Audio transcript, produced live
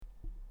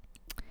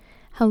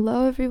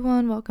Hello,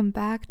 everyone. Welcome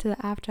back to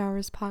the After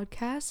Hours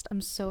podcast. I'm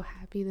so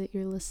happy that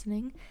you're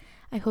listening.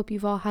 I hope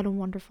you've all had a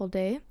wonderful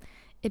day.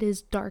 It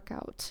is dark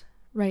out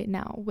right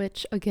now,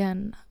 which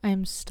again,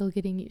 I'm still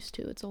getting used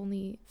to. It's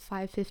only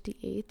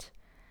 5:58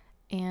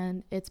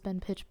 and it's been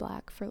pitch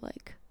black for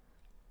like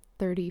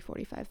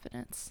 45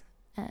 minutes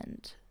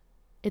and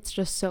it's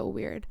just so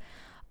weird.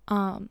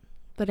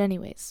 But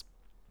anyways,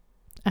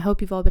 I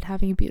hope you've all been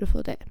having a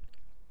beautiful day.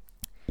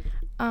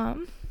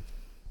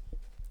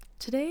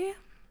 Today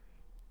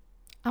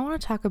I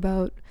want to talk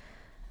about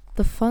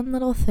the fun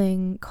little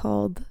thing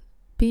called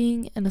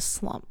being in a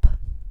slump,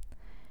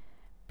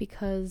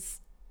 because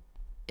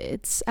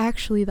it's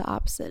actually the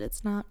opposite.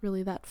 It's not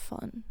really that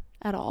fun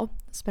at all,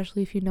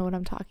 especially if you know what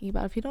I'm talking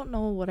about. If you don't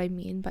know what I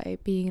mean by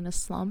being in a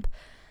slump,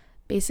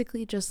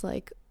 basically just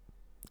like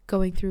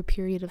going through a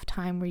period of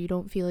time where you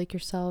don't feel like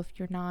yourself,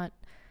 you're not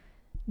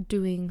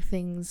doing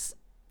things,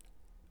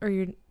 or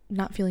you're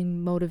not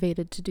feeling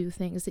motivated to do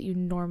things that you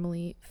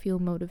normally feel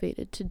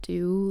motivated to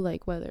do,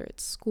 like whether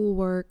it's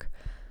schoolwork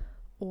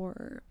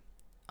or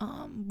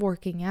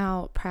working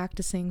out,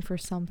 practicing for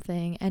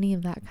something, any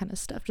of that kind of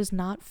stuff, just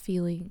not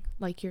feeling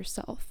like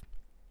yourself.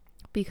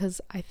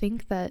 Because I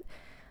think that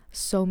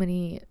so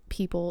many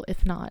people,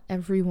 if not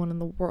everyone in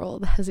the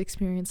world, has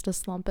experienced a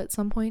slump at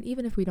some point,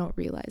 even if we don't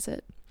realize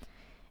it.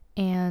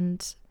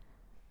 And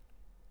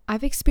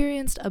I've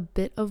experienced a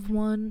bit of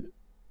one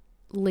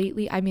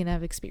lately. I mean,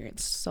 I've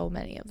experienced so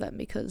many of them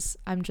because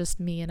I'm just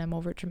me and I'm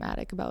over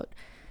dramatic about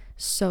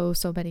so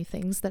many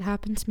things that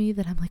happen to me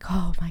that I'm like,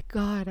 oh my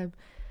god,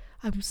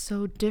 I'm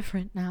so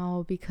different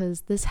now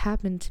because this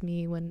happened to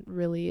me, when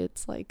really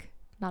it's like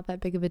not that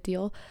big of a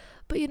deal.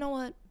 But you know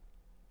what?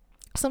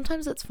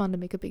 Sometimes it's fun to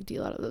make a big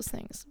deal out of those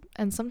things.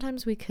 And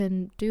sometimes we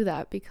can do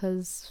that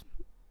because,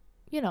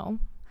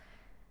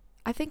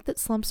 I think that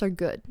slumps are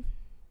good.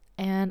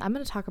 And I'm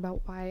going to talk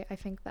about why I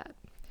think that.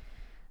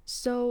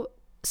 So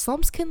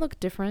slumps can look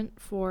different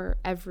for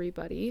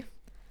everybody.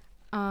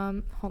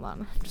 Hold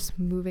on, I'm just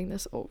moving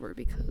this over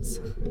because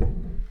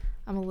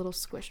I'm a little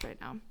squished right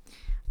now.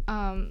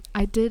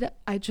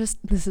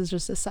 This is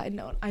just a side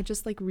note, I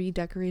just like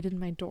redecorated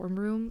my dorm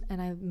room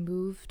and I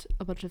moved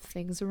a bunch of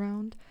things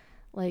around.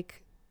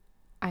 Like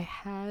I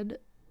have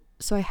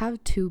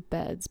 2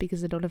 beds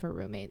because I don't have a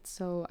roommate,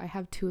 so I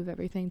have 2 of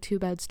everything: 2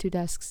 beds, 2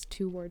 desks,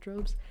 2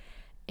 wardrobes.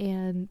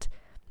 And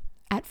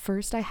at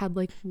first I had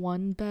like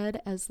one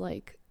bed as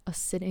like a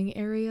sitting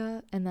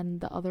area, and then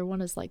the other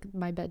one is like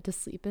my bed to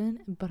sleep in,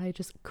 but I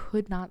just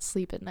could not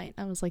sleep at night.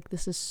 I was like,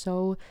 this is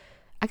so,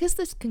 I guess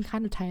this can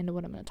kind of tie into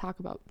what I'm going to talk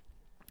about,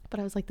 but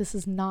I was like, this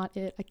is not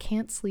it. I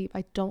can't sleep.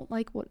 I don't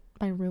like what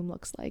my room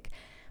looks like,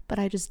 but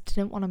I just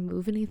didn't want to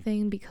move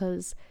anything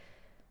because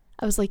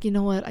I was like, you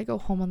know what, I go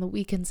home on the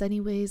weekends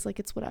anyways, like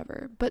it's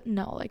whatever. But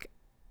no, like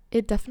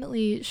it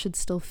definitely should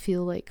still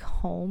feel like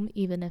home,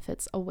 even if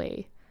it's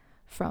away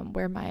from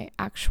where my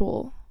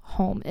actual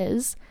home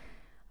is.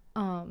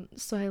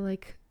 So I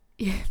like,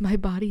 my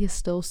body is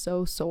still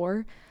so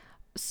sore,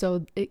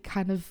 so it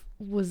kind of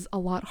was a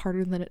lot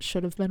harder than it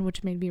should have been,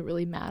 which made me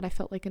really mad. I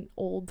felt like an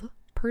old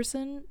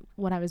person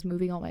when I was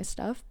moving all my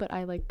stuff, but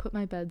I like put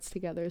my beds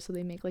together so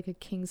they make like a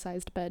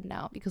king-sized bed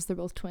now because they're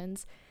both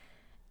twins.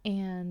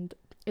 And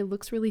it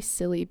looks really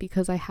silly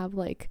because I have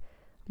like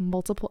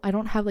I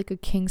don't have like a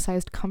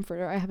king-sized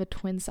comforter, I have a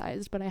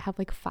twin-sized, but I have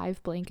like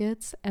 5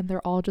 blankets and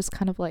they're all just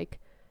kind of like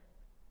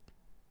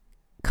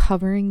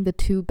covering the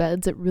 2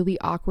 beds at really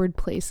awkward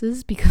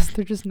places because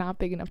they're just not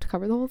big enough to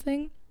cover the whole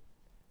thing.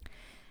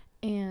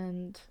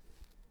 And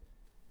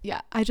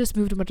yeah, I just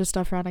moved a bunch of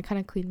stuff around. I kind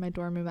of cleaned my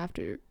dorm room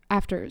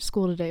after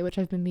school today, which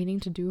I've been meaning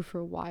to do for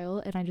a while,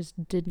 and I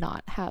just did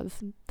not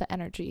have the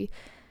energy,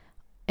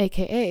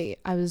 aka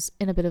I was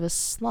in a bit of a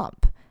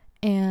slump.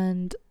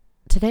 And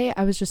today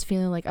I was just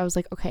feeling like, I was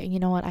like, okay, you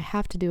know what, I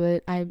have to do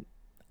it.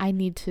 I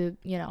need to,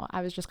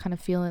 I was just kind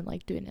of feeling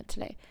like doing it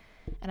today.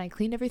 And I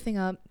cleaned everything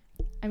up.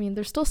 I mean,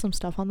 there's still some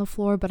stuff on the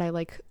floor, but I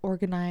like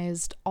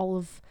organized all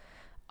of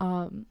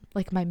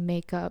like my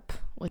makeup,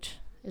 which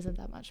isn't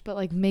that much, but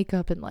like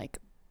makeup and like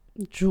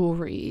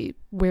jewelry,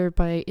 where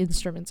my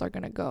instruments are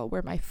gonna go,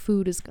 where my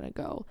food is gonna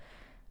go,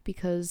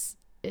 because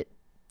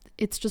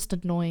it's just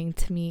annoying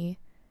to me.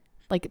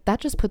 Like that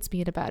just puts me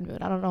in a bad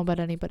mood. I don't know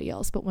about anybody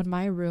else, but when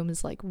my room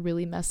is like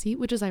really messy,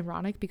 which is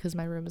ironic because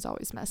my room is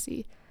always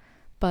messy,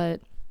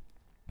 but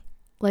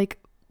like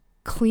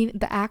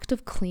the act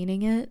of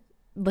cleaning it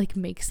like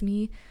makes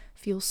me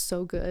feel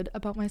so good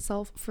about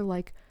myself for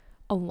like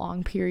a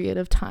long period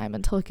of time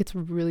until it gets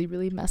really,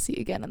 really messy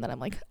again, and then I'm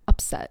like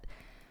upset.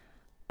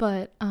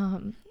 But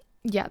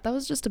yeah, that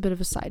was just a bit of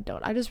a side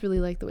note. I just really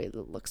like the way that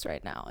it looks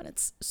right now, and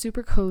it's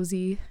super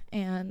cozy,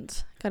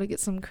 and gotta get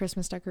some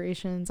Christmas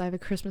decorations. I have a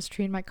Christmas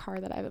tree in my car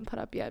that I haven't put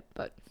up yet,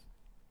 but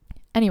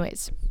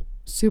anyways,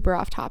 super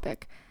off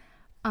topic.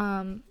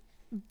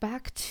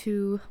 Back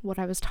to what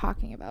I was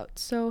talking about.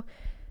 So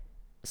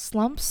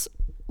slumps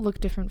look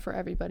different for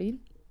everybody.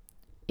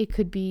 It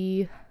could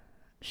be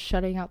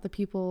shutting out the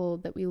people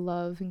that we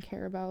love and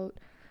care about,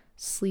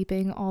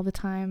 sleeping all the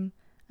time.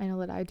 I know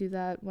that I do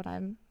that when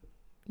I'm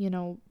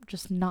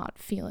just not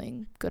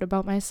feeling good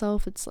about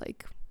myself. It's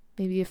like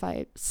maybe if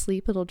I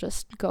sleep, it'll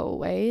just go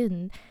away,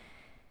 and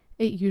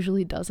it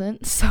usually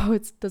doesn't. So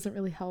it doesn't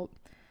really help.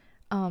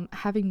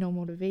 Having no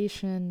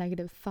motivation,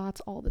 negative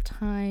thoughts all the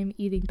time,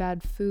 eating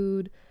bad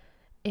food.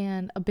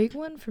 And a big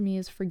one for me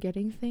is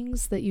forgetting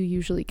things that you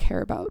usually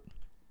care about.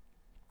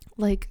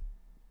 Like,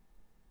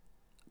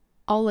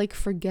 I'll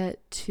forget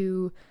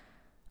to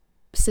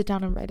sit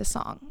down and write a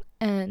song.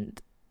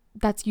 And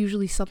that's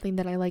usually something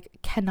that I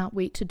cannot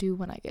wait to do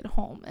when I get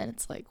home. And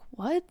it's like,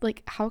 what?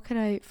 How could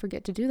I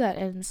forget to do that?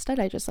 And instead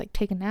I just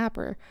take a nap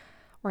or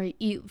I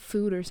eat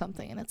food or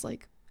something. And it's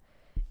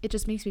it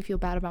just makes me feel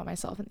bad about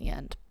myself in the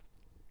end.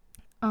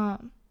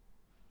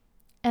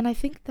 And I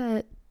think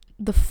that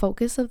the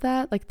focus of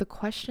that, the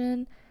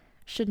question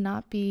should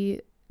not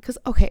be, because,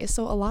 okay,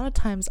 so a lot of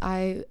times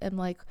I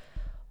am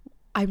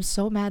I'm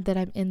so mad that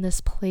I'm in this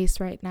place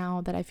right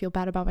now, that I feel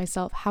bad about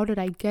myself. How did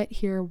I get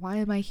here? Why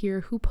am I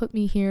here? Who put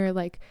me here?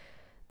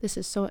 This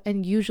is so,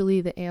 and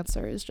usually the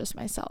answer is just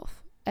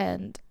myself.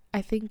 And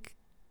I think,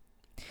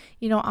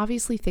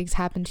 obviously things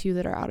happen to you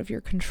that are out of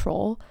your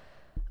control,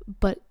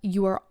 but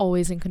you are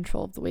always in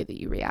control of the way that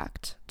you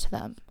react to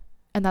them.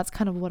 And that's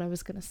kind of what I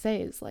was going to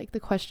say is the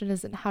question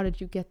isn't how did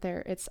you get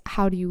there? It's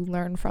how do you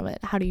learn from it?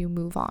 How do you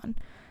move on?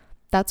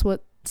 That's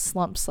what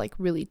slumps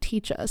really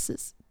teach us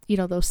is,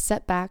 those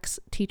setbacks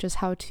teach us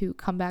how to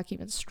come back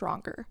even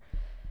stronger.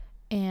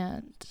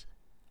 And,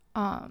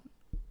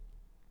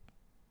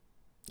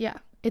 yeah,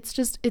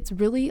 it's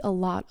really a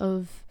lot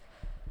of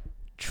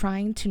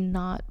trying to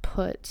not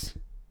put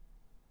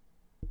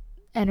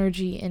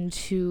energy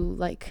into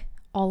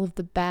all of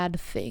the bad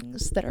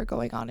things that are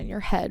going on in your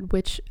head,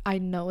 which I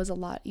know is a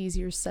lot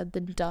easier said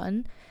than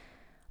done.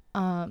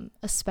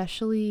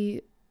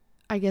 Especially,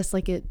 I guess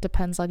it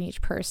depends on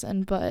each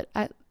person, but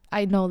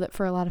I know that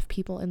for a lot of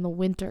people in the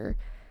winter,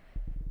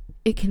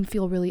 it can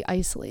feel really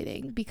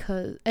isolating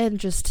and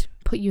just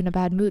put you in a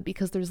bad mood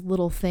because there's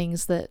little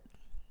things that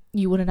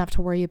you wouldn't have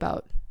to worry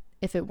about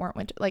if it weren't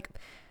winter.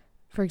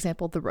 For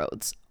example, the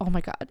roads. Oh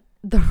my God.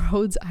 The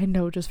roads, I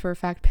know just for a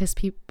fact, piss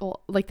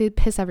people, they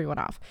piss everyone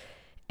off.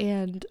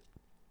 And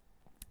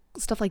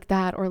stuff like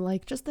that, or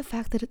just the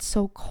fact that it's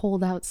so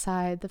cold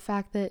outside, the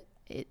fact that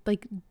it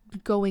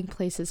going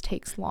places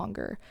takes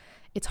longer,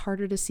 it's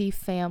harder to see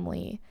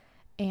family,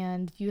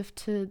 and you have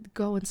to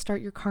go and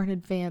start your car in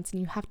advance, and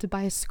you have to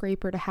buy a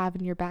scraper to have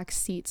in your back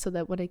seat so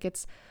that when it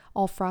gets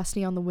all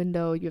frosty on the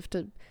window, you have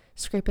to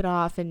scrape it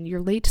off, and you're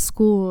late to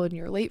school and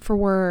you're late for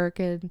work,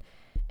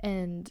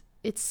 and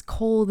it's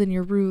cold in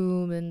your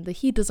room and the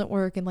heat doesn't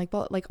work, and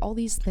all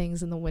these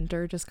things in the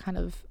winter just kind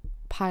of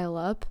pile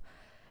up,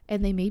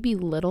 and they may be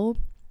little,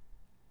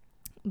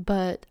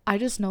 but I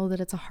just know that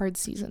it's a hard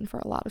season for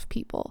a lot of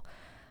people.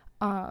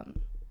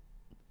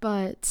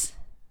 But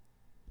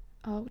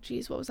oh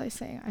geez, what was I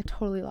saying? I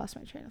totally lost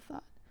my train of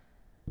thought.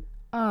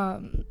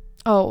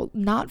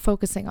 Not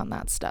focusing on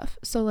that stuff.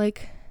 So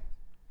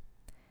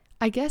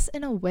I guess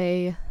in a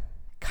way,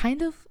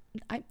 kind of,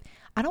 I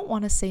don't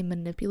want to say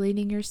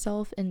manipulating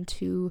yourself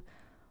into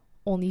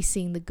only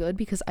seeing the good,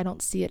 because I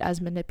don't see it as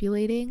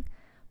manipulating,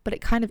 but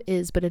it kind of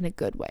is, but in a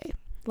good way.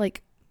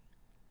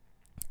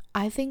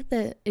 I think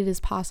that it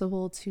is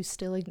possible to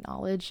still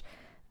acknowledge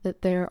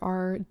that there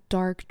are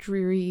dark,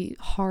 dreary,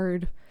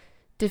 hard,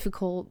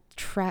 difficult,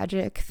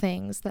 tragic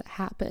things that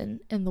happen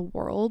in the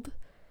world.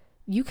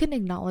 You can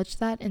acknowledge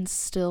that and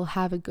still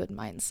have a good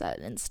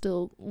mindset and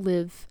still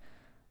live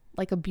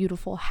a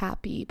beautiful,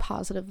 happy,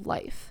 positive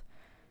life.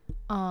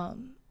 I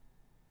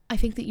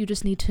think that you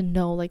just need to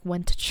know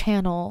when to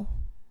channel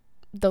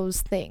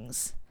those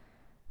things,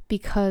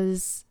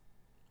 because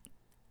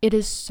it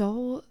is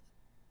so,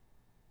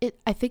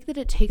 I think that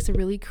it takes a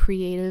really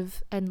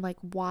creative and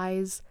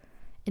wise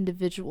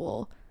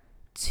individual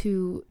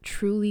to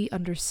truly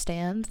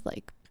understand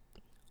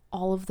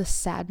all of the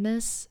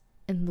sadness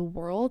in the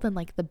world and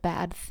the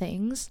bad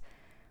things.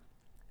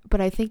 But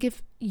I think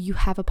if you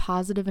have a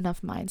positive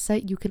enough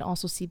mindset, you can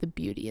also see the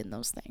beauty in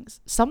those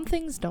things. Some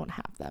things don't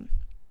have them.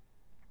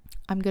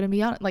 I'm gonna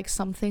be honest,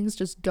 some things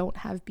just don't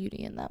have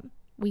beauty in them.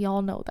 We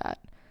all know that.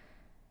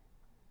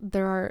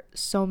 There are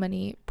so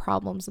many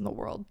problems in the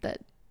world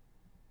that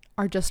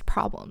are just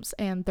problems,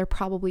 and they're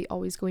probably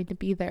always going to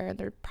be there, and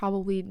they're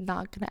probably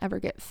not going to ever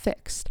get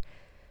fixed.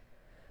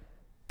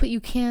 But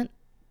you can't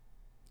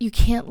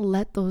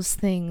let those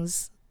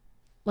things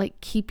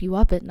keep you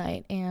up at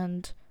night,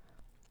 and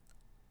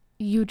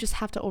you just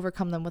have to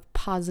overcome them with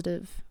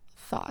positive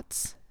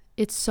thoughts.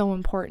 It's so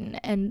important,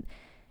 and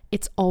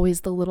it's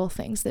always the little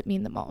things that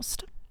mean the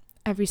most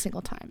every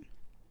single time.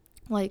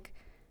 Like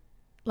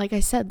I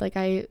said,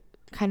 I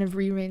kind of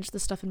rearranged the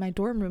stuff in my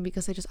dorm room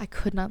because I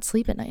could not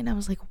sleep at night, and I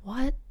was like,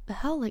 what the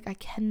hell? I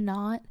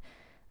cannot,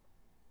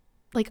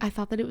 I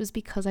thought that it was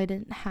because I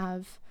didn't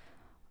have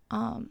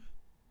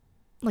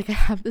I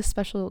have this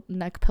special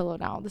neck pillow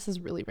now. This is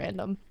really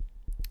random,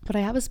 but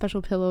I have a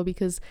special pillow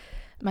because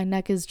my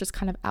neck is just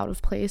kind of out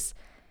of place,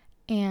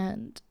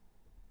 and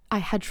I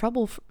had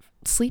trouble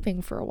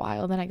sleeping for a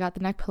while. Then I got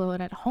the neck pillow,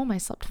 and at home I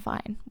slept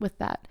fine with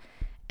that.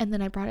 And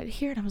then I brought it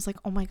here and I was like,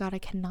 oh my God, I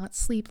cannot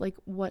sleep. Like,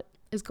 what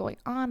is going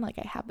on? Like,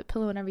 I have the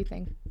pillow and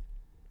everything.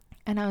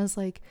 And I was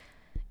like,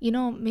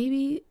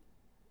 maybe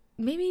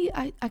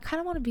I kind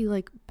of want to be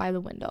like by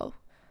the window.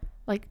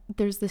 Like,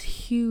 there's this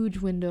huge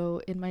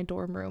window in my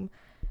dorm room,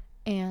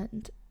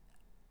 and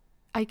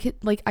I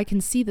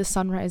can see the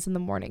sunrise in the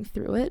morning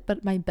through it,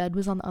 but my bed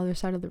was on the other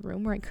side of the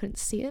room where I couldn't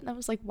see it. And I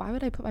was like, why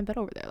would I put my bed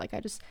over there? Like,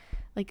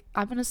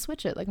 I'm going to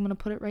switch it. Like, I'm going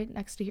to put it right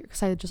next to here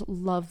because I just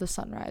love the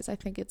sunrise. I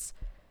think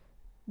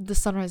the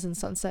sunrise and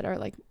sunset are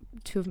like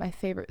two of my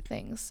favorite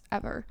things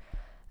ever.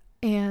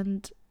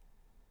 And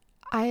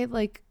I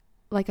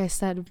like I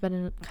said, I've been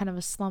in kind of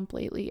a slump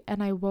lately,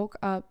 and I woke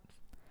up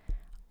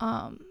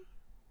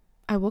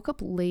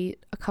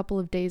late a couple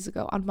of days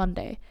ago on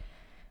Monday,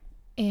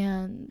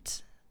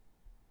 and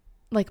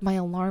like my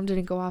alarm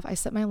didn't go off. I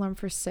set my alarm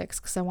for 6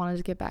 because I wanted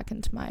to get back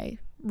into my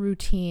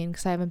routine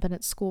because I haven't been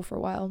at school for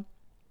a while,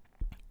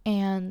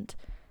 and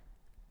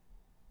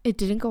it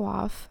didn't go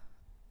off.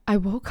 I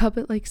woke up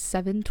at like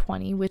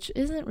 7:20, which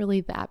isn't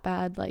really that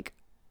bad. Like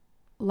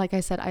I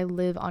said, I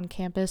live on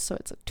campus, so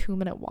it's a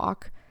 2-minute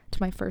walk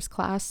to my first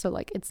class, so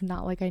like it's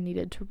not like I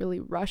needed to really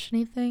rush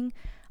anything.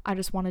 I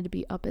just wanted to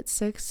be up at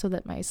 6 so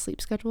that my sleep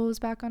schedule was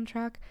back on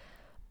track.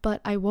 But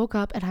I woke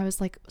up and I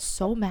was like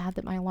so mad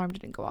that my alarm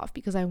didn't go off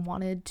because I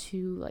wanted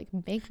to like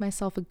make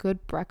myself a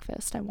good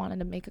breakfast. I wanted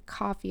to make a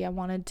coffee. I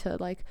wanted to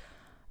like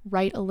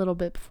write a little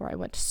bit before I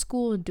went to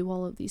school and do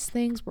all of these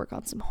things, work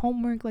on some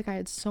homework. Like, I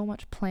had so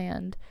much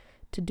planned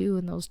to do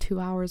in those 2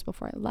 hours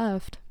before I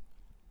left,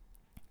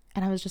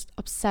 and I was just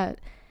upset.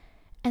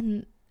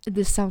 And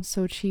this sounds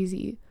so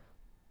cheesy,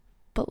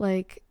 but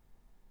like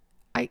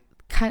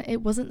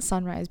it wasn't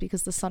sunrise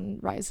because the sun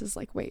rises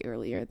like way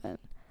earlier than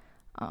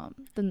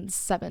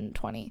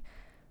 7:20,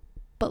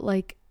 but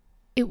like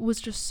it was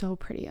just so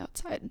pretty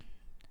outside,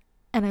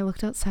 and I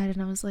looked outside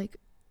and I was like,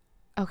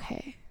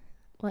 okay,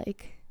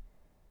 like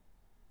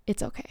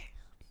it's okay,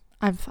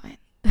 I'm fine.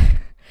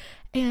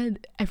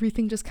 And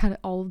everything just kind of,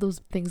 all of those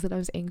things that I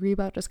was angry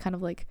about just kind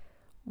of like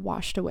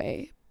washed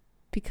away,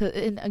 because,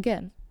 and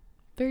again,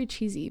 very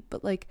cheesy,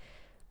 but like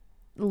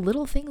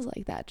little things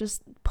like that,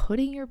 just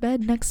putting your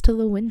bed next to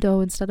the window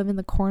instead of in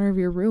the corner of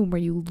your room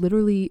where you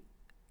literally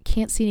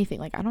can't see anything.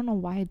 Like, I don't know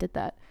why I did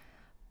that,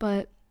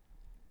 but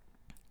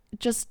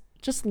just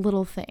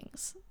little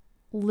things,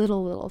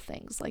 little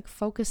things, like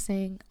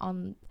focusing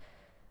on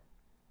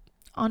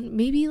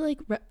maybe like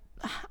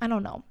I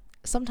don't know.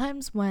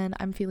 Sometimes when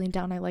I'm feeling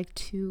down, I like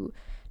to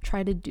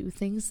try to do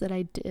things that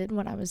I did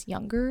when I was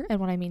younger, and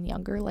when I mean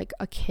younger, like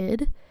a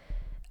kid,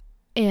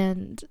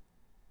 and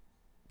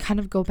kind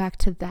of go back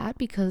to that,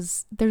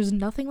 because there's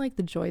nothing like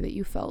the joy that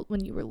you felt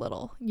when you were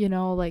little,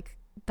 like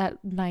that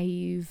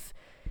naive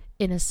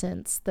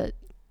innocence that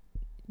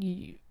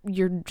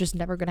you're just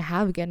never going to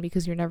have again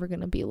because you're never going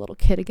to be a little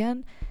kid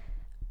again.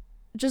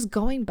 Just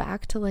going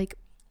back to, like,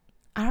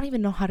 I don't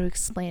even know how to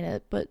explain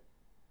it, but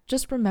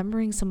just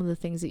remembering some of the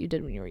things that you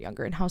did when you were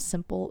younger and how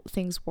simple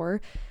things were.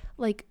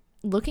 Like,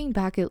 looking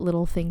back at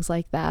little things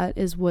like that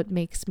is what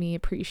makes me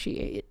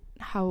appreciate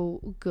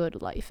how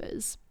good life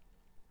is.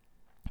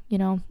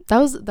 That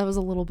was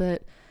a little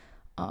bit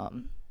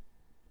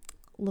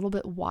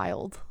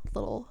wild,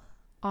 little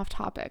off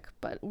topic,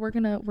 but we're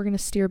gonna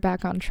steer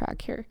back on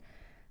track here.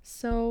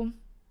 So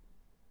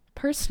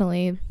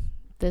personally,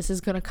 this is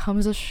gonna come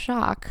as a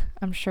shock.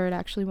 I'm sure it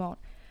actually won't,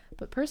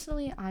 but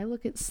personally, I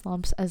look at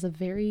slumps as a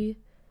very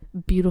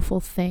beautiful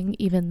thing,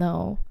 even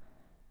though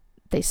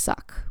they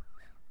suck.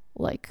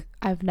 Like,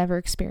 I've never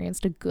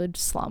experienced a good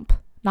slump,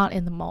 not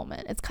in the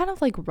moment. It's kind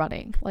of like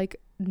running.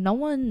 Like, no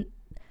one,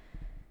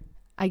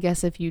 I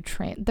guess if you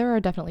train, there are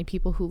definitely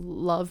people who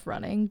love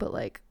running, but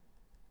like,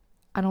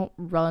 I don't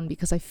run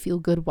because I feel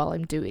good while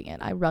I'm doing it.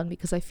 I run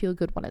because I feel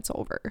good when it's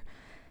over.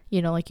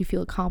 Like, you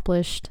feel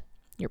accomplished,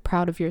 you're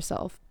proud of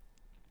yourself.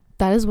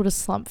 That is what a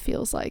slump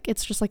feels like.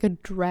 It's just like a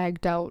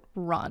dragged out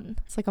run.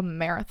 It's like a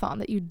marathon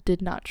that you did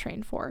not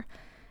train for.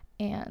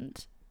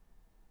 And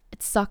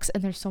it sucks,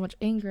 and there's so much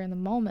anger in the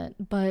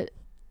moment, but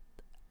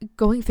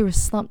going through a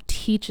slump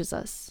teaches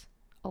us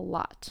a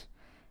lot.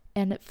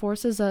 And it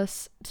forces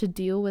us to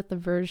deal with the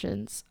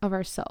versions of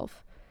ourselves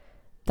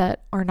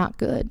that are not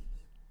good.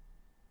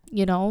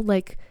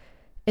 Like,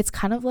 it's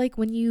kind of like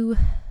when you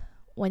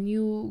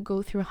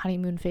go through a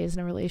honeymoon phase in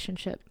a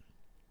relationship,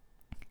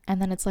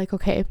 and then it's like,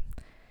 okay,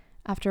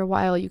 after a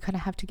while you kind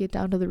of have to get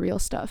down to the real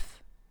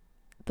stuff,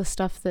 the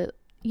stuff that,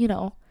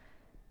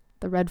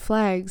 the red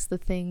flags, the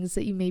things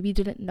that you maybe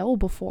didn't know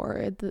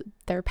before,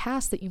 their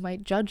past that you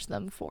might judge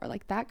them for,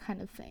 like that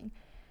kind of thing.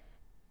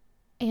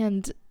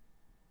 And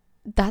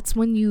that's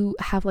when you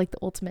have like the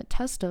ultimate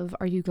test of,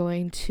 are you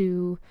going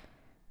to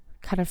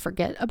kind of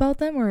forget about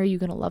them, or are you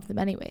going to love them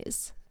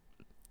anyways?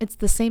 It's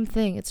the same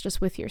thing. It's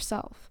just with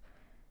yourself.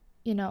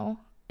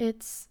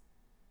 It's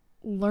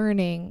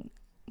learning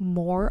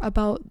more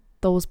about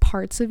those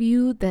parts of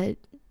you that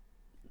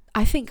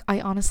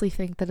I honestly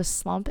think that a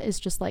slump is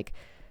just like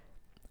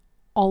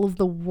all of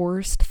the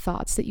worst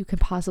thoughts that you can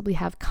possibly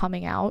have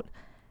coming out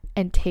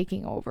and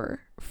taking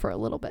over for a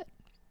little bit.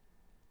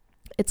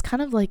 it's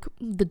kind of like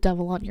the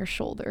devil on your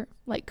shoulder,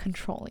 like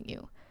controlling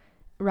you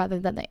rather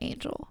than the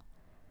angel,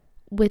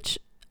 which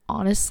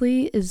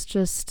honestly is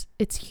just,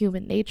 it's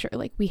human nature.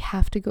 Like, we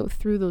have to go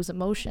through those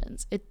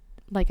emotions. It,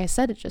 like I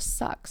said, it just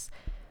sucks.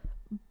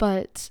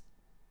 But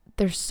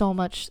there's so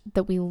much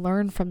that we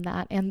learn from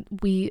that, and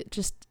we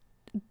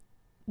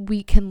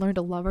can learn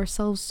to love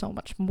ourselves so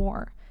much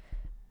more,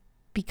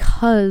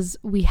 because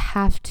we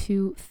have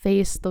to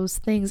face those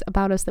things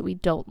about us that we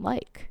don't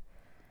like.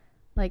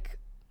 Like,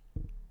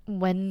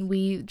 when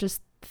we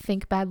just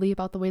think badly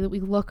about the way that we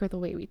look or the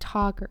way we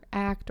talk or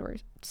act or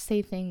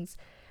say things,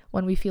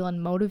 when we feel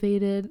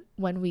unmotivated,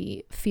 when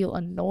we feel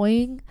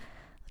annoying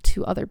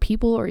to other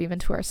people or even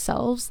to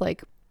ourselves.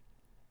 Like,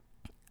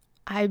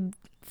 I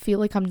feel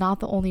like I'm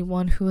not the only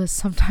one who has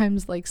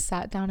sometimes like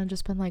sat down and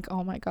just been like,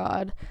 oh my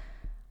God,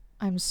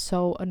 I'm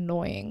so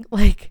annoying.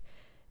 Like,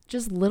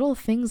 just little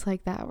things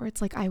like that where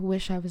it's like, I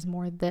wish I was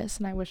more this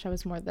and I wish I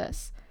was more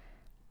this.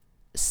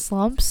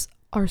 Slumps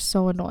are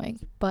so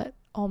annoying, but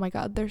oh my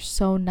God, they're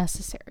so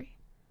necessary.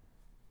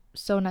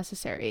 So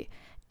necessary.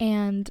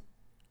 And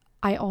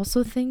I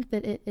also think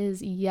that it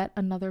is yet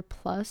another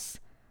plus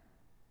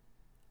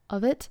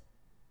of it.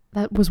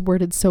 That was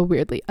worded so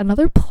weirdly.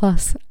 Another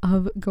plus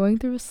of going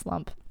through a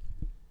slump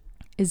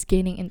is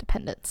gaining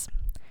independence.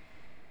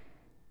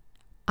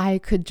 I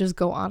could just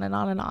go on and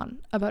on and on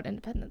about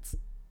independence.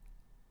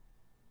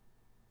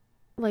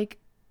 Like,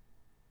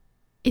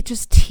 it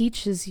just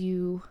teaches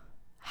you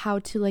how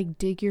to like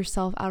dig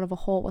yourself out of a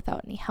hole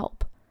without any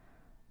help.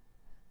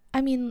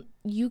 I mean,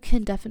 you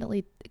can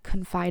definitely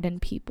confide in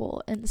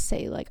people and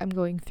say like, I'm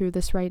going through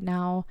this right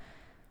now,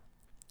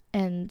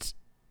 and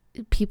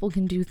people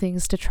can do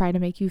things to try to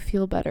make you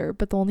feel better,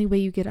 but the only way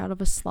you get out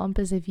of a slump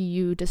is if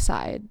you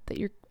decide that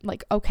you're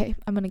like, okay,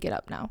 I'm gonna get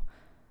up now.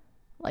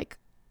 Like,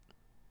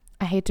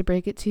 I hate to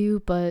break it to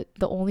you, but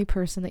the only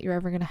person that you're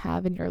ever gonna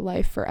have in your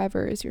life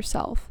forever is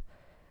yourself.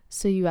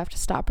 So you have to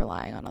stop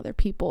relying on other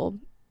people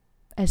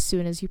as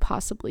soon as you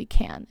possibly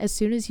can. As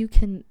soon as you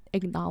can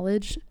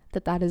acknowledge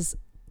that that is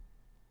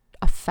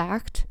a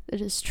fact,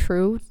 it is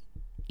true,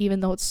 even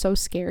though it's so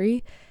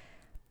scary.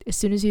 As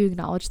soon as you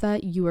acknowledge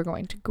that, you are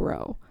going to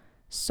grow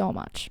so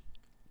much.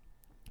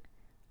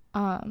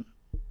 I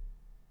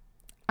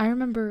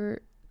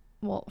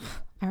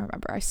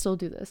still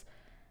do this,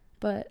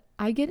 but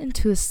I get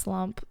into a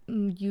slump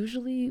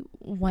usually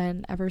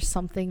whenever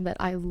something that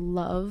I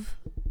love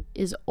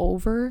is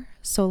over.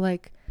 So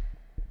like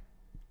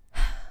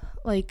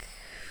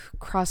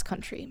cross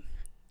country.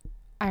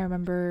 I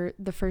remember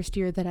the first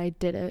year that I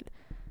did it,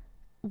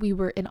 we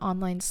were in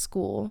online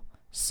school.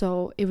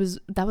 So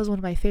that was one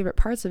of my favorite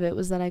parts of it,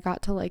 was that I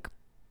got to like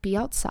be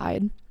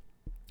outside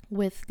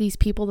with these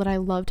people that I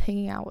loved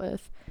hanging out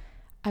with.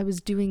 I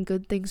was doing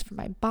good things for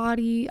my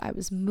body. I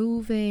was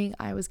moving.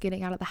 I was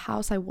getting out of the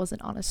house. I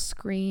wasn't on a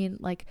screen.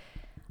 Like,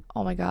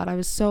 oh my God,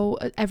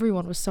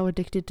 everyone was so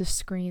addicted to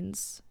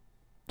screens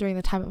during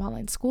the time of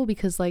online school,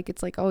 because like,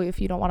 it's like, oh, if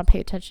you don't want to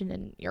pay attention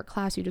in your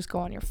class, you just go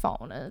on your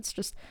phone, and it's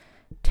just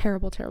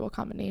terrible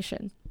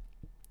combination.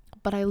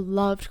 But I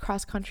loved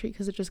cross country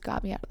because it just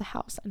got me out of the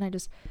house, and I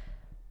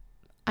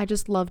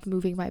just loved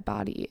moving my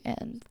body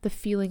and the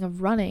feeling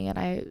of running, and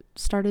I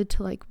started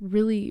to like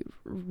really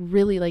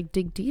like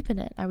dig deep in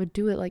it. I would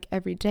do it like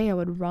every day. I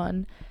would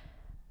run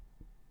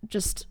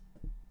just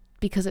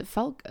because it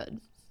felt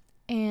good.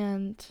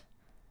 And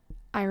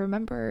I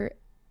remember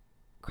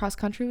cross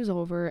country was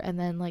over, and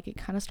then like it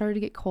kind of started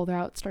to get colder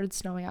out. It started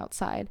snowing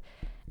outside,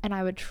 and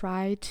I would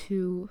try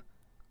to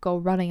go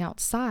running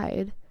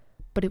outside,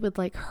 but it would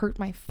like hurt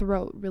my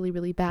throat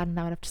really bad, and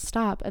I would have to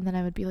stop, and then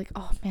I would be like,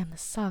 oh man,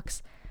 this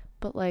sucks.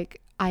 But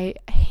like, I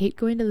hate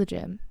going to the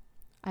gym.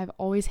 I've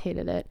always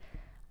hated it.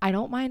 I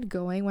don't mind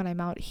going when I'm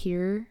out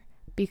here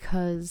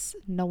because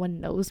no one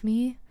knows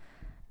me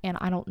and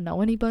I don't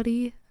know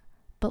anybody.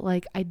 But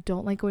like, I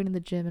don't like going to the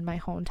gym in my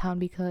hometown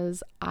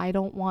because I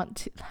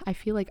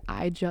feel like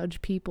I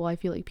judge people. I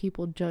feel like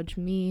people judge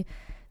me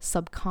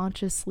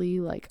subconsciously.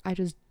 Like, I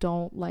just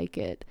don't like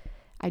it.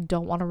 I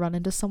don't want to run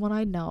into someone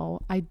I know.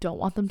 I don't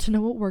want them to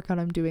know what workout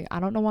I'm doing. I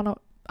don't want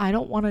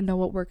to know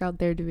what workout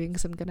they're doing,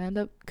 because I'm going to end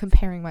up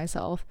comparing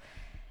myself,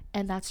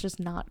 and that's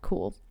just not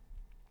cool.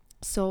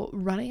 So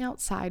running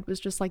outside was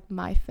just like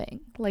my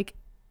thing. Like,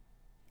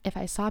 if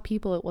I saw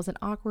people, it wasn't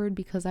awkward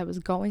because I was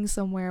going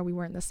somewhere. We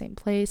weren't in the same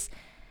place.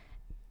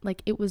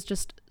 Like, it was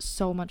just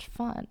so much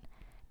fun.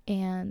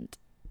 And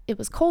it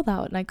was cold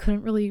out and I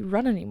couldn't really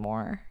run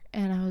anymore.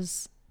 And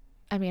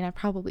I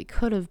probably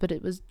could have, but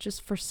it was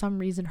just for some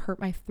reason hurt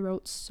my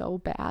throat so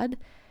bad.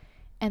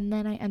 And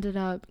then I ended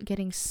up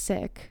getting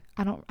sick.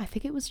 I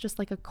think it was just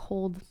like a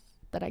cold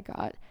that I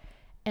got.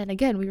 And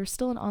again, we were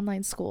still in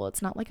online school.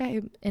 It's not like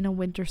I'm in a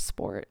winter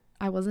sport.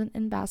 I wasn't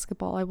in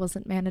basketball. I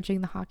wasn't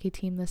managing the hockey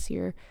team this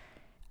year.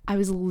 I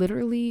was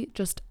literally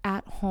just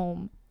at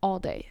home all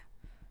day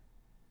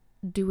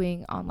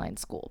doing online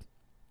school.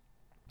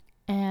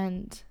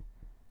 And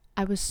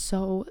I was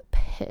so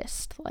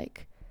pissed.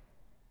 Like,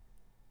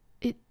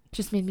 it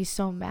just made me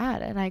so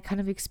mad. And I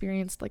kind of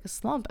experienced like a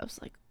slump. I was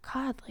like,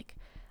 God, like,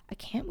 I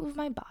can't move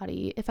my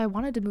body. If I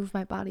wanted to move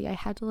my body, I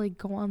had to like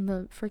go on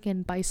the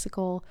freaking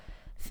bicycle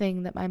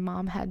thing that my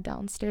mom had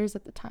downstairs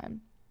at the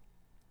time.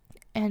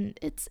 And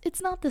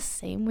it's not the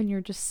same when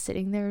you're just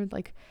sitting there.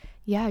 Like,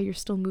 yeah, you're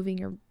still moving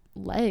your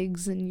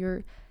legs and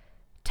you're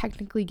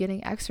technically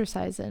getting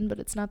exercise in, but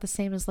it's not the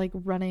same as like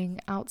running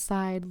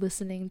outside,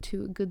 listening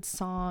to a good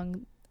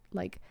song,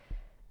 like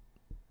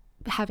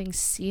having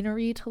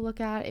scenery to look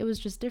at. It was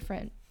just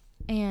different.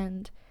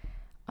 And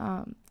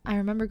I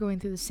remember going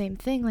through the same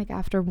thing. Like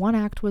after one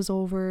act was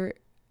over,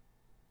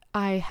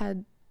 I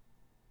had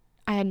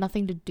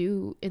nothing to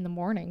do in the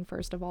morning,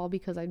 first of all,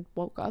 because I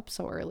woke up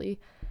so early,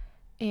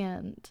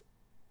 and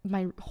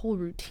my whole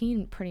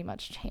routine pretty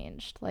much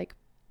changed. Like,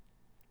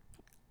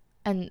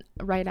 and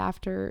right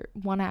after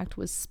one act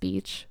was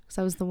speech, because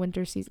that was the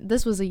winter season.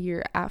 This was a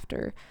year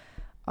after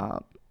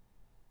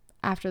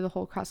the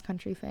whole cross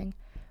country thing,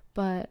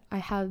 but I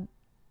had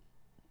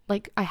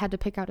to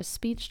pick out a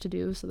speech to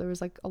do, so there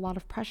was like a lot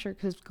of pressure,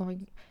 because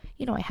going,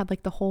 I had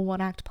like the whole one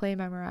act play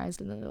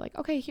memorized, and then they're like,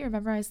 okay, here,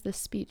 memorize this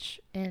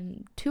speech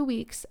in 2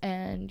 weeks,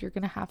 and you're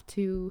gonna have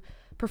to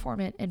perform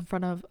it in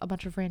front of a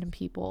bunch of random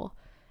people,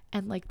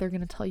 and like they're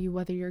gonna tell you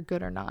whether you're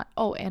good or not.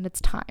 Oh, and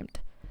it's timed.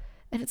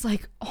 And it's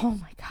like, oh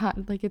my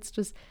God, like it's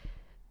just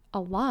a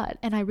lot.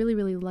 And I really,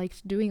 really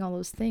liked doing all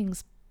those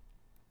things,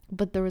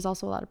 but there was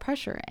also a lot of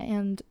pressure.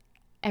 And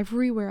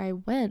everywhere I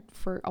went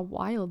for a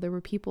while, there were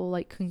people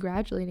like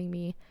congratulating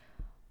me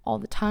all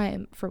the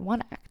time for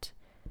one act.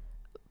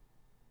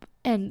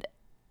 And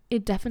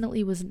it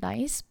definitely was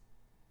nice,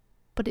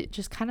 but it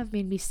just kind of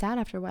made me sad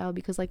after a while,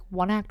 because like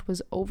one act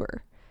was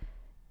over.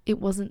 It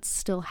wasn't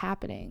still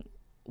happening.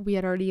 We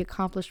had already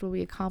accomplished what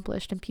we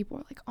accomplished, and people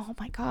were like, oh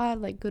my God,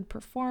 like good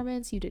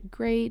performance, you did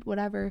great,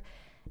 whatever.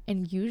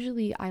 And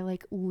usually I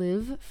like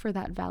live for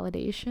that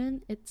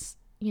validation. It's,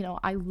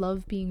 I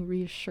love being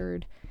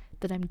reassured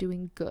that I'm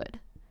doing good.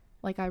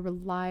 Like I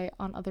rely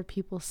on other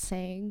people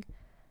saying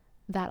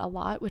that a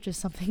lot, which is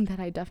something that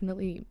I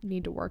definitely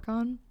need to work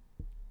on.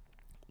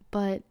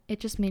 But it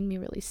just made me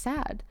really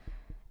sad.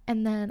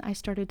 And then I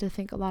started to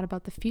think a lot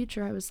about the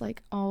future. I was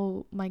like,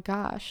 oh my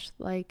gosh,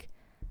 like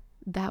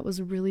that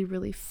was really,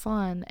 really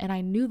fun. And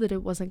I knew that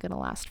it wasn't going to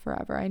last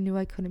forever. I knew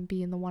I couldn't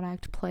be in the one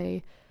act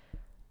play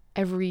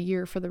every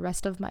year for the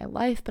rest of my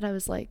life. But I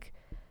was like,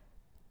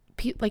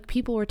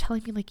 people were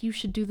telling me like, you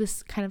should do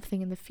this kind of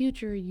thing in the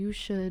future. You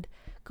should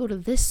go to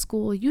this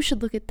school. You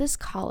should look at this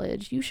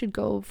college. You should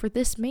go for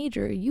this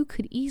major. You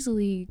could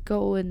easily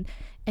go and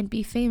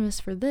be famous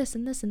for this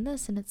and this and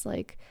this. And it's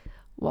like,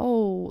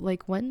 whoa,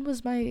 like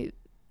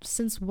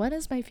since when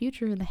is my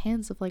future in the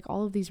hands of like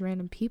all of these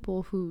random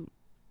people who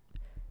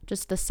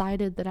just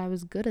decided that I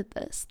was good at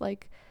this?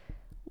 Like,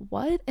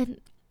 what?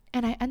 And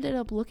I ended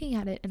up looking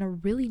at it in a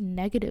really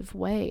negative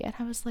way. And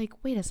I was like,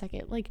 wait a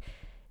second, like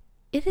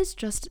it is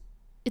just,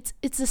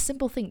 it's a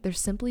simple thing. They're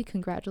simply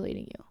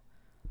congratulating you.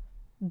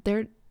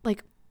 They're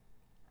like,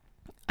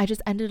 I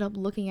just ended up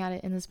looking at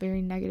it in this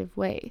very negative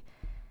way.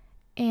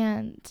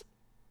 And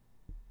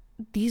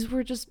these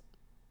were just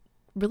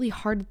really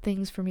hard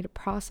things for me to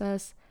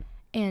process.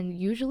 And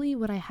usually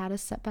when I had a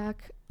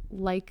setback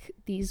like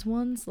these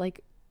ones,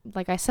 like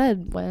I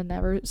said,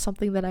 whenever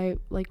something that I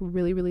like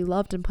really, really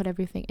loved and put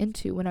everything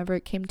into, whenever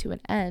it came to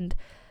an end,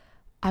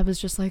 I was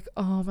just like,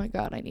 oh my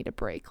God, I need a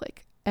break.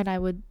 Like,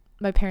 and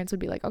my parents would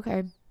be like,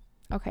 okay.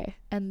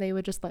 And they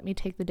would just let me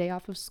take the day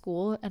off of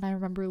school. And I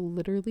remember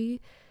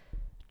literally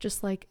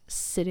just like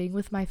sitting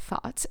with my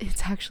thoughts.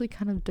 It's actually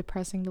kind of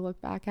depressing to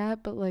look back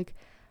at, but like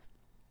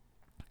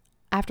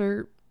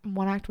after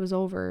one act was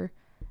over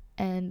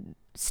and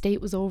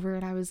state was over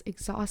and I was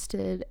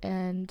exhausted,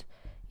 and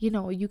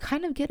you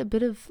kind of get a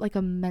bit of like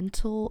a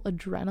mental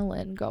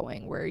adrenaline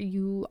going where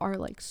you are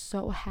like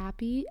so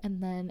happy,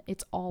 and then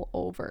it's all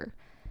over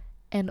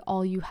and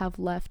all you have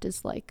left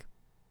is like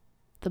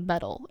the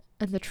medal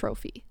and the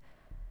trophy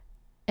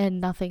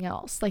and nothing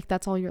else. Like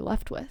that's all you're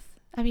left with.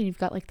 I mean, you've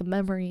got like the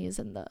memories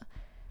and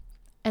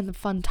the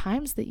fun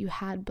times that you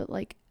had, but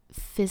like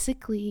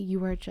physically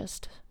you are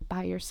just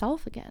by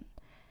yourself again.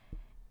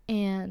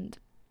 And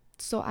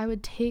so I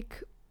would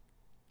take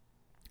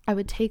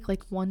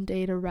like one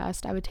day to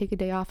rest. I would take a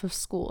day off of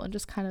school and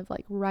just kind of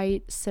like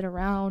write, sit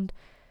around,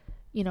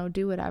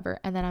 do whatever.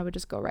 And then I would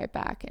just go right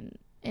back and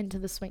into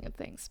the swing of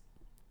things.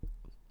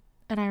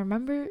 And I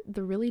remember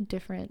the really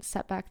different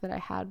setback that I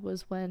had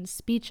was when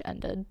speech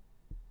ended.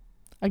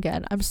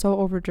 Again, I'm so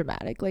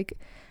overdramatic. Like,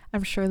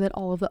 I'm sure that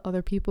all of the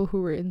other people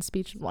who were in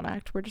speech in one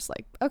act were just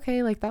like,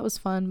 okay, like that was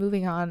fun,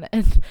 moving on.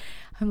 And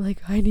I'm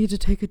like, I need to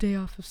take a day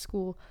off of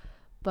school.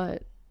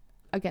 But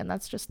again,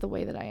 that's just the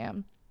way that I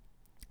am.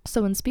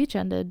 So when speech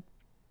ended,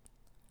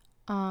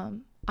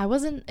 I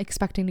wasn't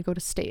expecting to go to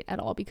state at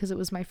all because it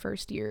was my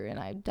first year, and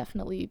I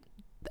definitely,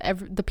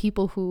 the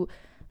people who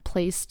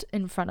placed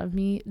in front of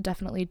me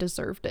definitely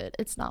deserved it.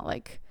 It's not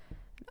like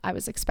I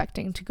was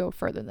expecting to go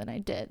further than I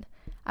did.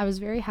 I was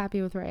very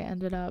happy with where I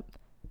ended up.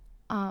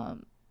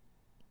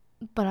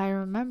 But I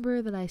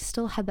remember that I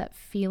still had that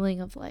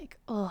feeling of like,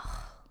 oh,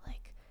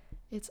 like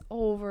it's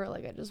over.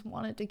 Like, I just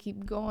wanted to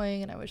keep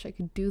going, and I wish I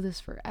could do this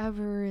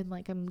forever, and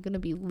like, I'm gonna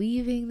be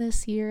leaving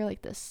this year,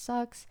 like, this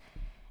sucks.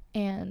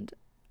 And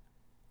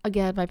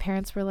again, my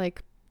parents were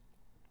like,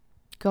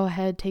 go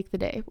ahead, take the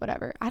day,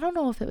 whatever. I don't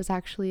know if it was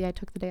actually I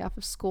took the day off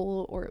of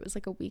school or it was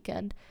like a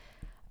weekend,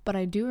 but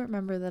I do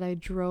remember that I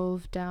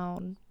drove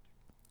down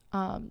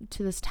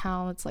to this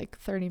town that's like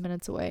 30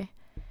 minutes away,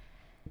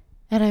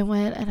 and I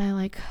went and I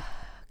like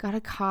got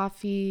a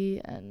coffee,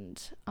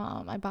 and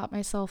I bought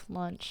myself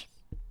lunch,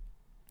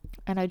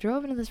 and I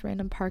drove into this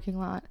random parking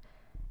lot,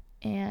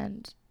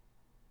 and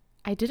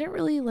I didn't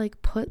really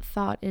like put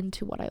thought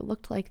into what I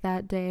looked like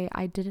that day.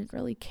 I didn't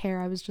really care.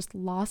 I was just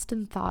lost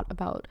in thought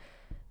about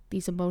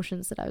these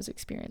emotions that I was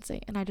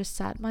experiencing, and I just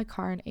sat in my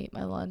car and ate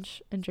my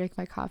lunch and drank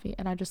my coffee,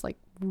 and I just like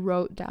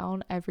wrote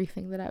down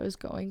everything that I was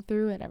going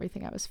through and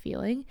everything I was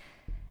feeling.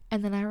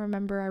 And then I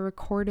remember I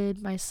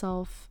recorded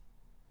myself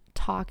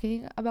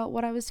talking about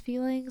what I was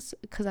feeling,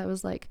 because I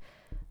was like,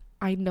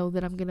 I know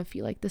that I'm gonna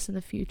feel like this in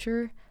the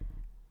future,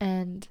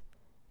 and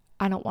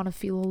I don't want to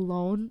feel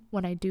alone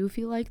when I do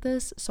feel like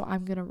this, so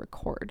I'm gonna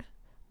record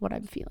what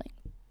I'm feeling.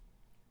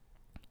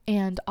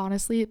 And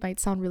honestly, it might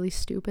sound really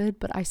stupid,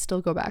 but I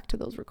still go back to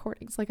those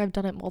recordings. Like, I've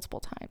done it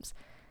multiple times,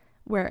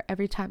 where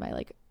every time I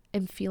like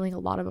am feeling a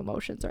lot of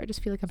emotions, or I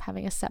just feel like I'm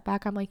having a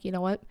setback, I'm like, you know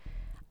what,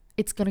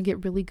 it's gonna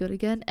get really good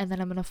again, and then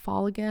I'm gonna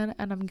fall again,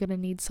 and I'm gonna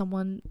need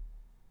someone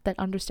that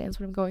understands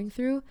what I'm going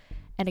through.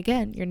 And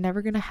again, you're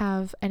never gonna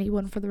have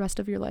anyone for the rest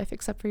of your life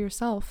except for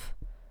yourself.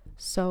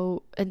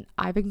 So, and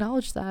I've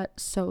acknowledged that,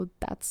 so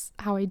that's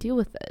how I deal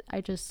with it.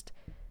 I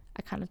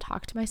kind of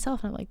talk to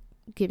myself, and I'm like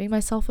giving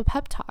myself a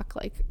pep talk,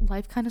 like,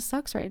 life kind of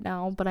sucks right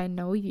now, but I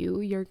know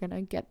you're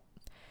gonna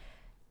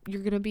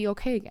be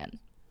okay again.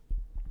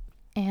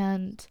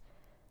 And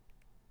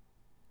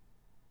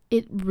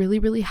it really,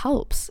 really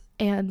helps.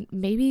 And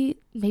maybe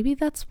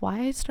that's why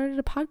I started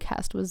a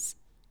podcast, was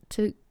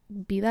to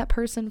be that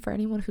person for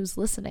anyone who's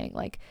listening.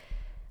 Like,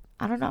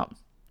 I don't know,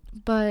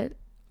 but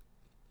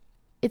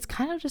it's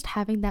kind of just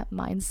having that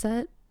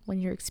mindset when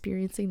you're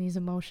experiencing these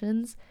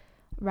emotions,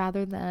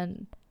 rather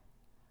than,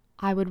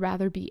 I would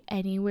rather be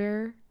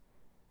anywhere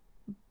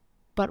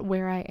but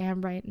where I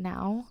am right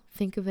now.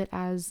 Think of it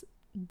as,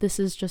 this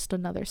is just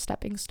another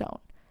stepping stone.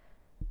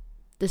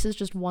 This is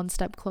just one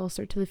step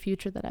closer to the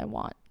future that I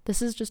want.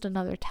 This is just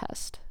another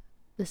test.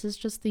 This is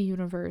just the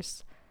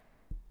universe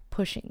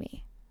pushing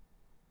me.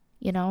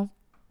 You know?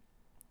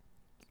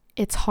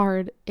 It's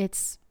hard.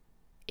 It's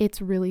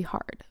really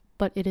hard,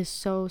 but it is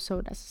so,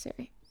 so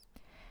necessary.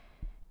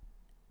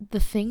 The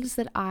things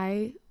that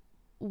I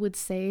would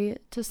say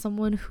to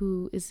someone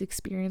who is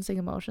experiencing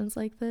emotions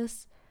like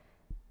this,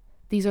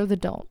 these are the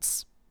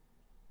don'ts.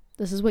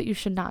 This is what you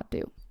should not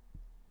do.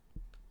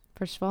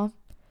 First of all,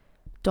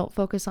 don't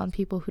focus on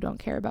people who don't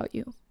care about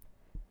you.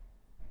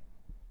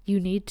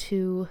 You need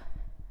to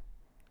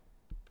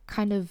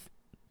kind of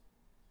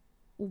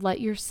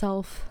let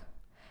yourself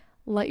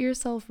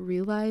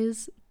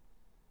realize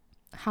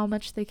how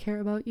much they care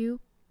about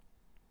you.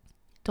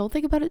 Don't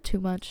think about it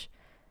too much.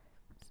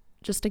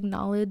 Just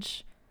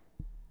acknowledge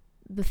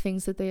the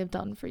things that they have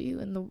done for you,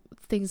 and the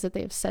things that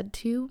they have said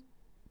to you,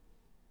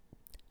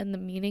 and the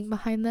meaning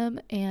behind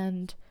them.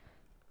 And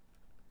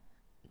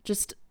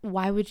just,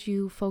 why would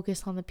you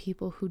focus on the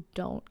people who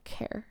don't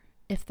care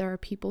if there are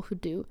people who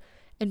do?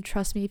 And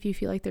trust me, if you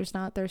feel like there's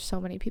so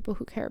many people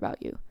who care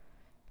about you.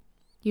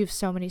 You have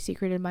so many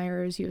secret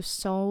admirers. You have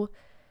so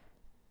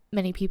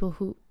many people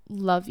who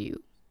love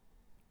you.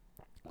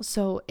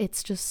 So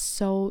it's just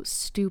so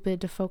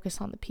stupid to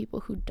focus on the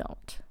people who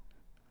don't.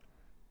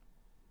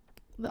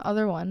 The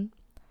other one,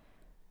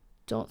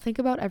 don't think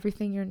about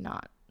everything you're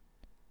not.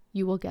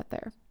 You will get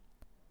there.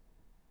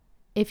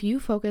 If you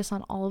focus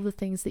on all of the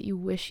things that you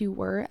wish you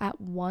were at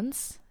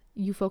once,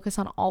 you focus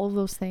on all of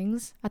those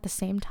things at the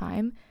same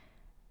time,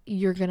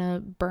 you're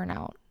gonna burn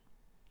out.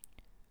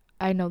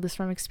 I know this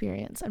from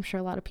experience. I'm sure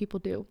a lot of people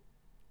do.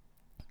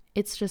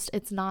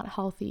 It's not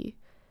healthy,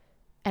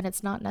 and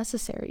it's not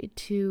necessary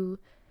to,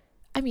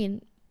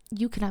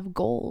 you can have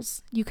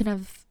goals. You can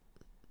have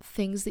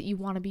things that you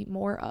want to be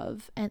more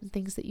of and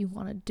things that you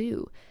want to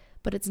do,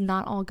 but it's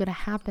not all going to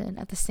happen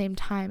at the same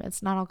time.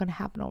 It's not all going to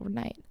happen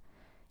overnight.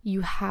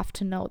 You have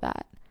to know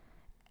that.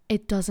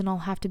 It doesn't all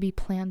have to be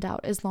planned out.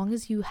 As long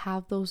as you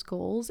have those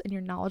goals and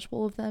you're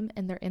knowledgeable of them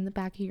and they're in the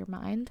back of your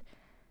mind,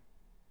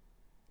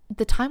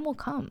 the time will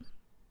come.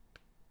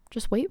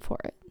 Just wait for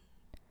it.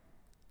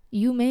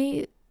 You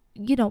may,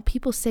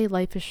 people say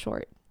life is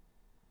short.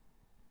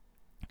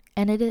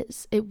 And it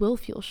is. It will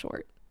feel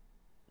short.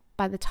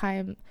 By the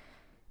time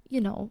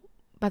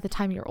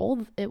you're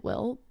old, it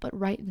will. But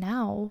right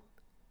now,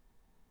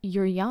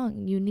 you're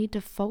young. You need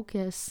to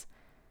focus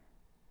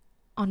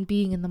on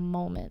being in the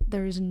moment.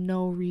 There is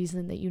no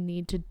reason that you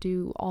need to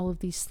do all of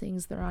these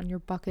things that are on your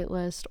bucket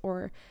list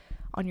or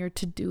on your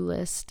to-do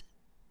list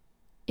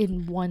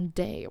in one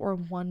day or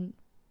 1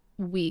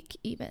 week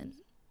even.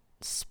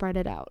 Spread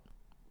it out.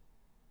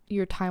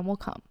 Your time will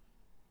come.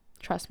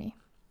 Trust me.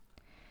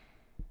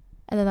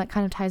 And then that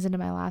kind of ties into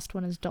my last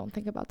one, is don't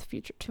think about the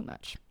future too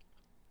much.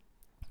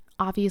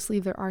 obviously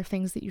there are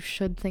things that you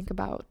should think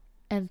about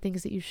and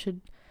things that you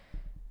should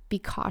be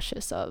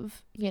cautious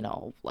of,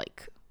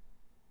 like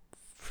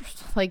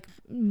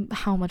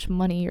how much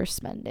money you're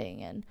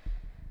spending and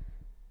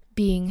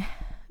being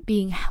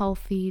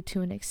healthy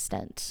to an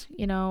extent,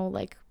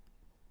 like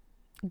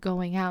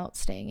going out,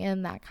 staying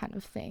in, that kind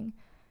of thing.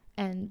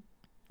 And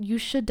you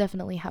should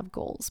definitely have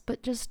goals,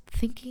 but just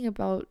thinking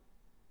about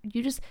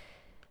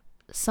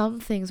some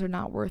things are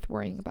not worth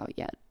worrying about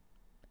yet.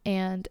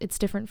 And it's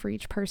different for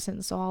each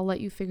person, so I'll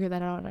let you figure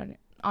that out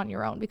on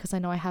your own, because I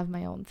know I have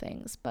my own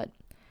things, but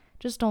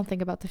just don't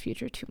think about the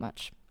future too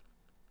much.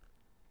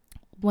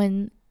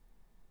 When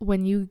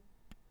you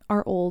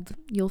are old,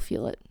 you'll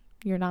feel it.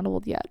 You're not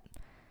old yet.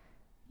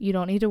 You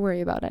don't need to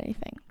worry about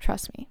anything.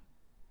 Trust me.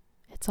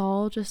 It's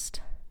all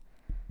just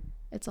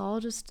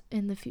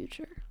in the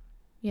future.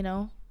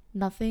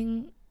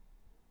 Nothing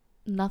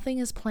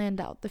is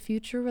planned out. The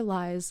future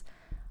relies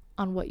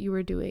on what you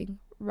are doing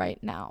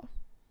right now.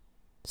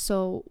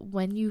 So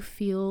when you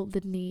feel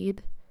the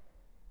need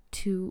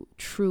to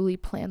truly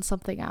plan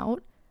something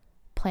out,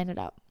 plan it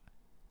out.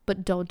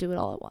 But don't do it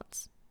all at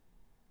once.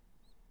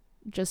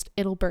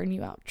 It'll burn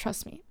you out.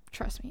 Trust me.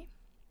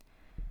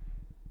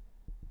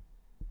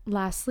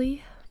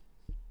 Lastly,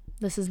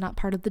 this is not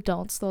part of the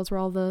don'ts. Those were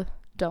all the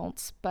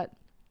don'ts. But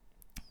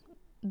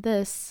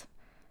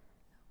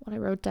what I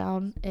wrote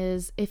down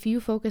is, if you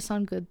focus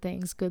on good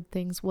things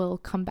will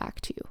come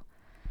back to you.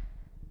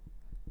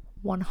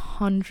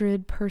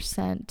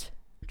 100%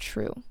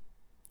 true.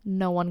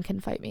 No one can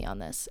fight me on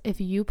this. If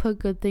you put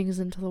good things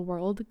into the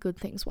world, good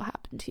things will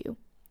happen to you.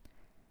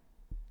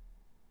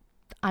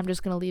 I'm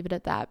just going to leave it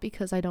at that,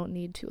 because I don't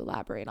need to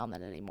elaborate on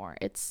that anymore.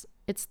 It's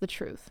the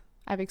truth.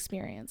 I've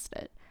experienced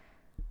it.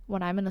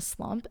 When I'm in a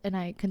slump and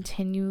I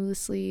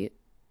continuously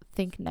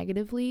think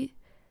negatively,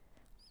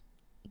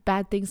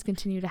 bad things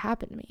continue to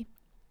happen to me,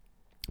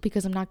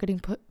 because I'm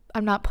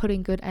not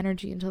putting good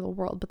energy into the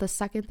world. But the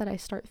second that I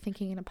start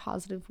thinking in a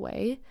positive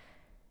way,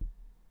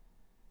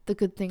 the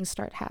good things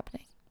start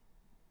happening.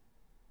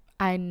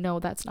 I know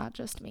that's not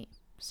just me.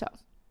 So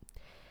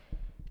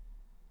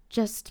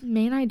just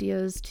main idea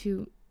is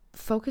to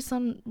focus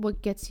on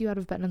what gets you out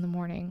of bed in the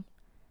morning,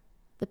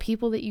 the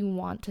people that you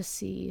want to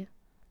see,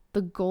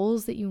 the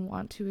goals that you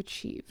want to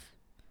achieve.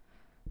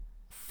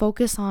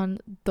 Focus on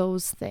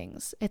those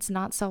things. It's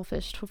not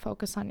selfish to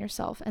focus on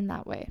yourself in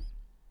that way.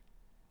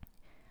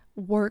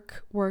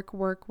 Work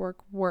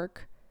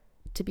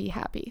to be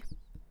happy.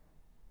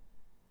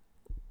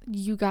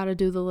 You got to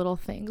do the little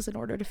things in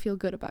order to feel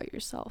good about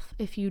yourself.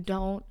 If you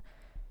don't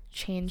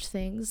change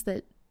things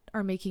that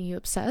are making you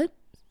upset,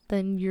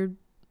 then you're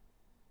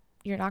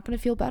not going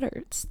to feel better.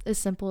 It's as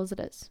simple as it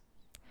is.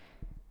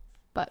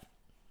 But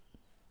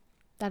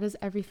that is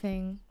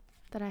everything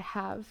that I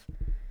have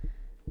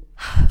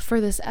for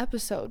this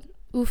episode.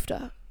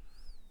 Oofta.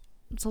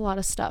 It's a lot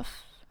of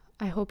stuff.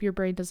 I hope your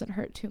brain doesn't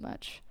hurt too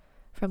much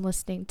from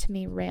listening to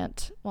me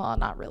rant. Well,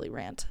 not really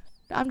rant.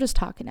 I'm just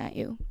talking at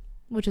you,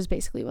 which is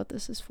basically what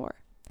this is for.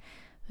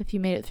 If you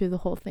made it through the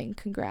whole thing,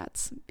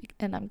 congrats.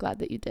 And I'm glad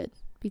that you did,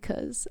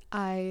 because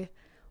I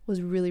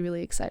was really,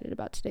 really excited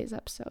about today's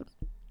episode.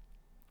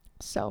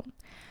 So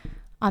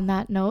on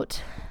that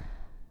note,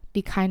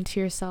 be kind to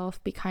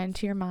yourself, be kind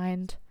to your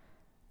mind,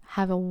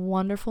 have a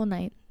wonderful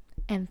night,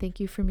 and thank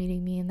you for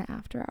meeting me in the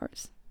after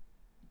hours.